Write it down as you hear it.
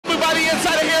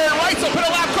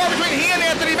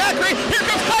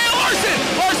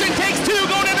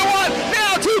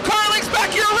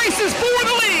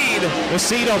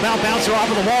Macedo about bouncer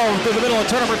off of the wall through the middle of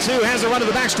turn number 2. Has a run to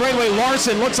the back straightaway.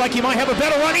 Larson looks like he might have a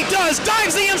better run. He does.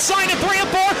 Dives the inside at 3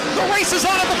 and 4. The race is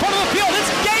on at the front of the field.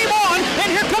 It's game on.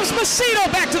 And here comes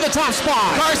Macedo back to the top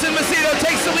spot. Carson Macedo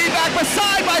takes the lead back, but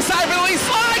side by side for the lead.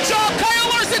 Slide job. Kyle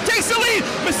Larson takes the lead.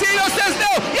 Macedo says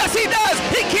no. Yes, he does.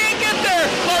 He can't get there.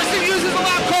 Larson uses the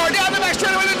lap car down the back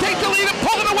straightaway to take the lead and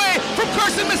pull it away from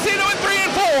Carson Macedo in 3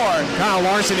 and 4. Kyle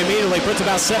Larson immediately puts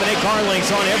about 7-8 car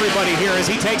lengths on everybody here as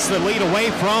he takes the lead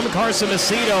away from Carson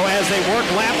Macedo as they work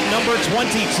lap number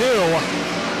 22.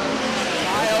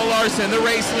 Kyle Larson, the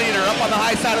race leader, up on the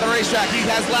high side of the racetrack. He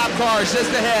has lap cars just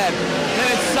ahead. And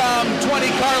it's 20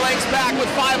 car lengths back with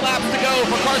 5 laps to go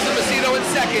for Carson Macedo in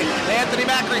second. Anthony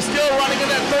Macri still running in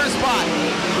that third spot.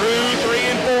 Through 3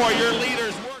 and 4, your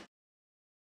leaders work.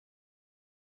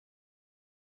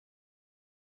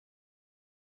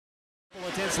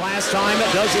 Intense last time.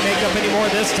 Does he make up any more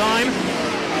this time?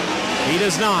 He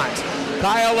does not.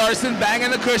 Kyle Larson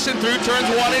banging the cushion through turns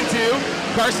 1 and 2.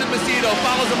 Carson Macedo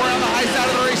follows him around the high side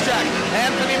of the racetrack.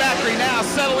 Anthony Macri now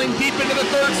settling deep into the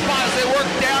third spot as they work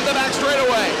down the back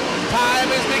straightaway.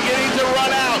 Time is beginning to run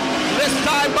out. This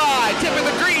time by, tipping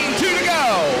the green, 2 to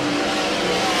go.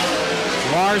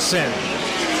 Larson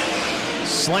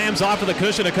slams off of the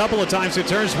cushion a couple of times through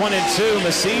turns 1 and 2.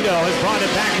 Macedo has brought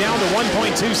it back down to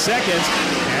 1.2 seconds.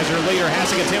 As your leader has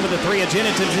to contend with the 3 of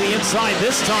Jennington to the inside.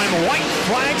 This time, white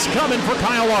flags coming for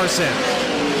Kyle Larson.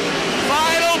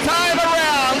 Final time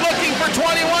around, looking for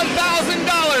 $21,000.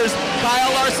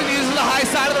 Kyle Larson uses the high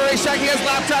side of the racetrack. He has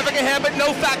lap traffic ahead, but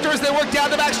no factor as they work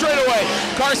down the back straightaway.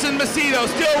 Carson Macedo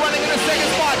still running in the second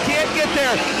spot. Can't get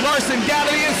there. Larson down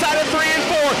to the inside of 3 and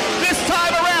 4. This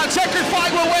time around, checkered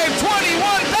flag will wave.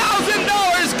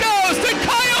 $21,000 goes to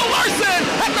Kyle Larson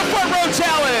at the front row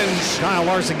challenge. Kyle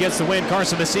Larson gets the win.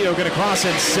 Carson Macedo going to cross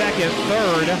in second.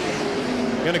 Third,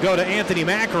 going to go to Anthony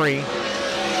Macri.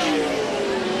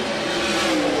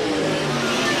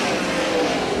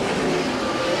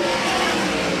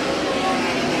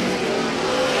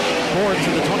 Fourth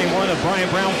to the 21 of Brian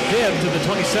Brown, 5th to the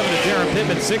 27 of Darren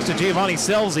Pittman, 6th to Giovanni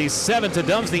Selzy, 7th to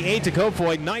Dumsney, 8th to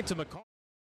Kofoid, 9th to McCall.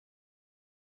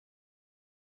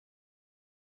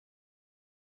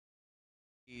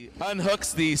 He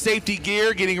unhooks the safety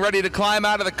gear, getting ready to climb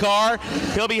out of the car.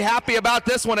 He'll be happy about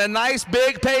this one. A nice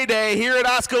big payday here at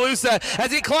Oskaloosa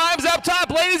as he climbs up top.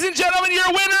 Ladies and gentlemen, your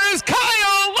winner is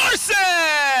Kyle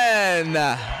Larson.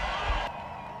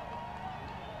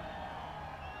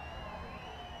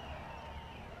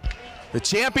 The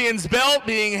champion's belt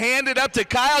being handed up to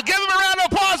Kyle. Give him a round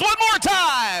of applause one more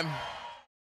time.